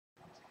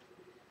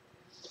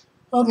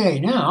Okay,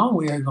 now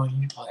we are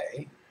going to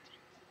play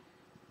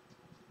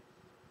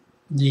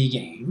the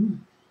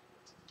game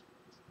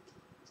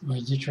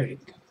with the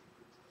trick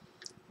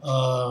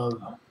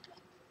of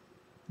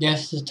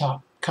guess the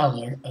top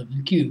color of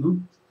the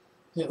cube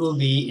that will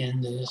be in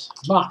this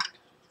box.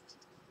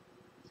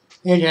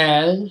 It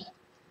has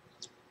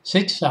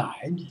 6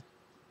 sides.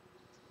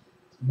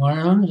 One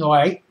of them is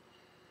white,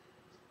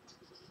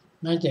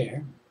 right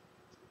there.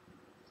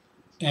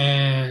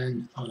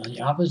 And on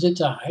the opposite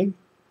side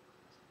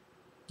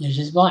is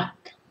just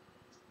black.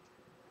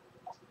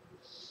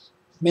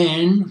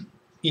 Then,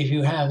 if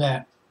you have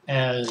that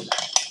as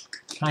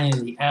kind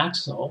of the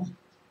axle,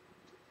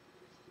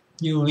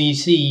 you'll be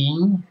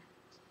seeing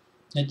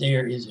that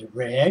there is a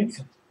red,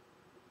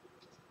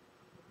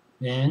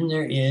 then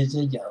there is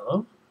a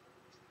yellow,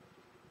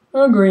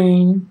 a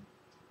green,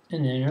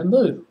 and then a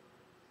blue.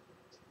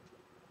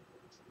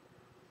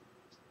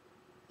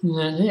 And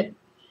that's it.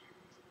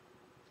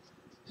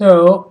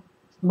 So,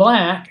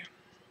 black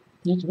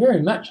looks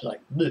very much like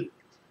blue.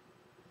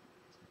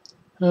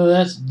 So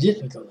that's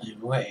difficult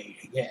in a way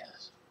to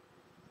guess.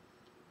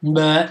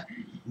 But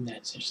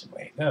that's just the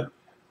way it goes.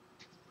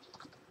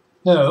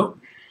 So,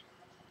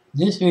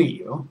 this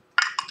video,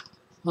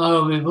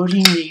 I'll be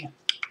putting the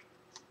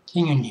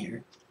thing in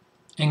here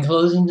and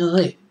closing the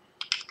lid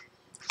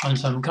on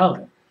some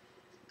color.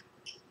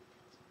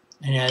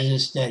 And as a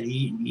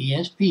study in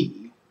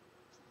ESP,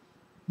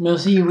 we'll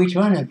see which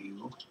one of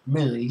you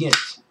really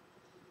gets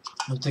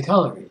what the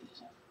color is.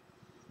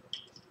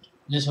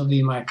 This will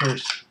be my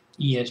first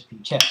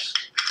ESP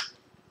test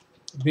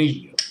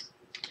video.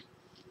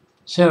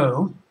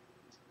 So,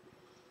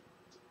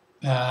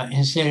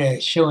 instead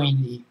of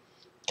showing the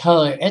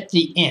color at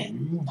the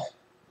end,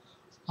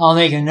 I'll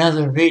make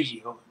another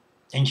video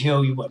and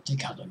show you what the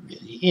color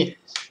really is.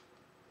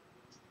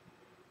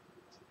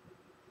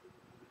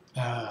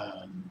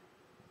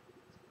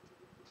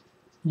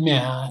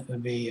 Yeah, it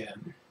would be,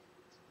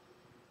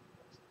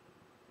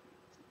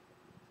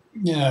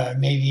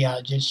 maybe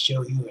I'll just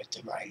show you at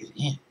the right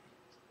end.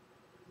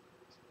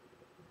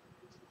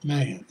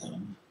 I don't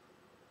know.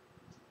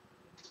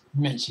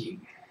 Let's see.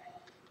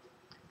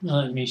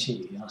 Let me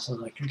see. I'll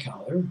select your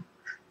color.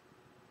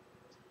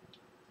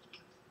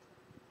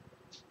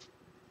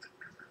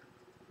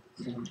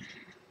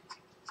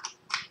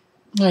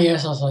 I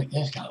guess I'll select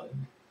this color.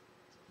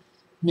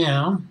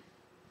 Now,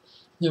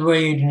 the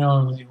way it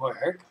normally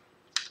work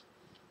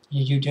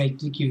is you take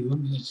the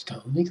cube that's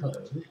totally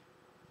closed,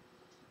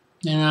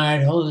 and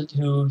I'd hold it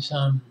to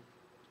some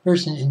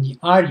person in the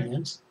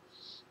audience,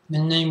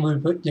 and they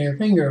would put their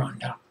finger on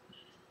top.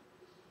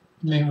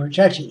 And they would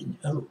touch it, and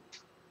oh.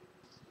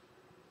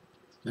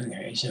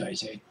 Okay, so I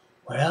say,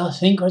 well,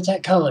 think what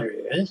that color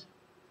is.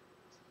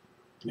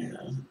 You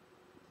know.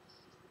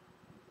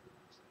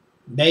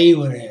 They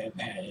would have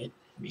had it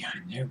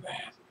behind their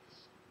back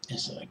and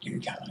selected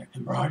your color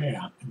and brought it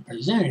up and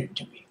presented it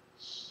to me.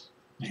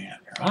 And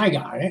after I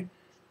got it,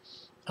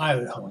 I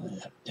would hold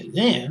it up to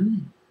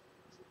them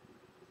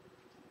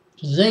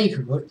so they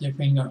could put their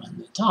finger on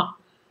the top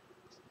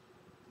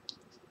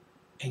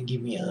and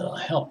give me a little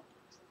help.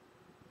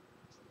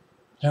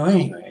 So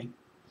anyway,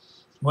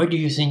 what do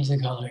you think the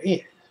color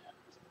is?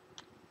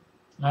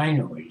 I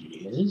know what it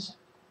is.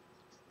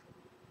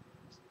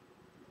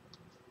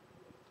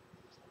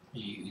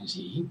 As you can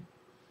see,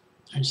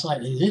 I'm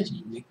slightly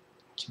lifting it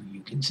so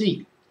you can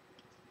see.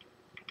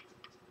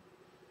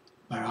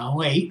 But I'll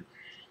wait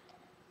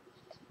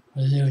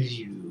for those of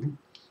you.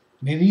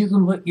 Maybe you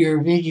can put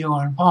your video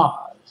on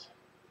pause.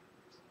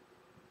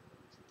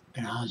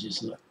 And I'll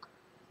just look.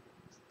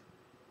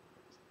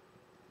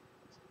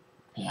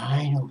 Because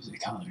I know what the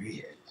color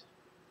is.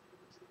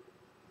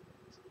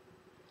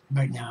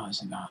 Right now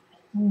it's about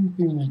 3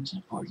 minutes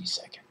and 40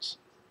 seconds.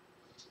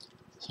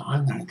 So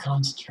I'm going to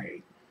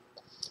concentrate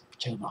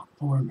until about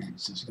 4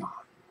 minutes is gone.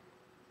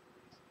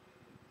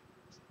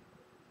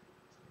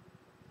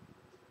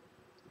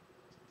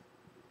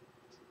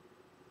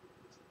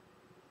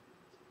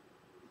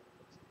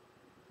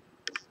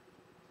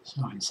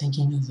 So I'm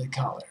thinking of the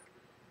color.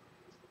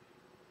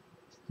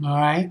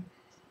 Alright?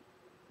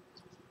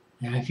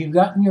 Now if you've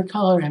gotten your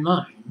color in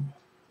mind,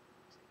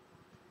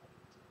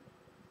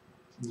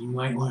 you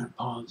might want to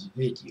pause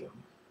the video.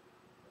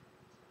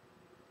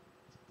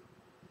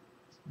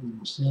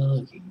 I'm still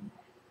looking.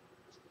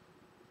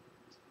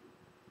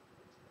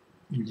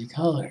 And the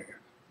color,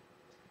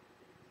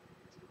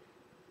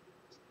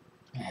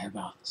 I have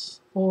about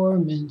 4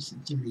 minutes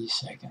and 30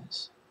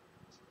 seconds.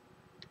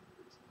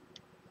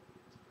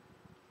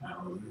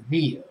 I will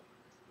reveal.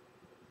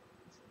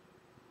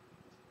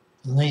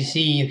 And let's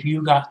see if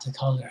you got the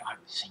color I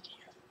was thinking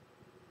of.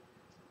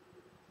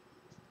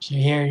 So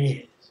here it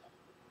is.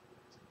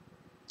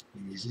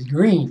 This is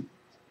green.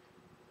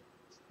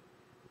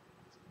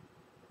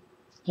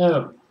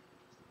 So,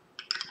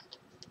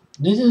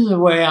 this is the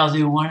way I'll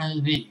do one of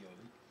the videos.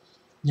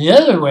 The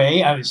other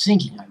way I was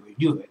thinking I would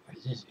do it for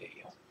this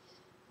video.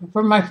 But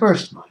for my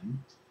first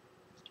one,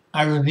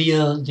 I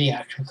revealed the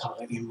actual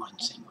color in one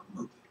single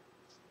movie.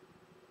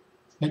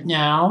 But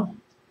now,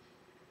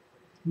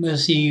 We'll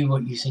see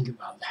what you think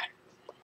about that.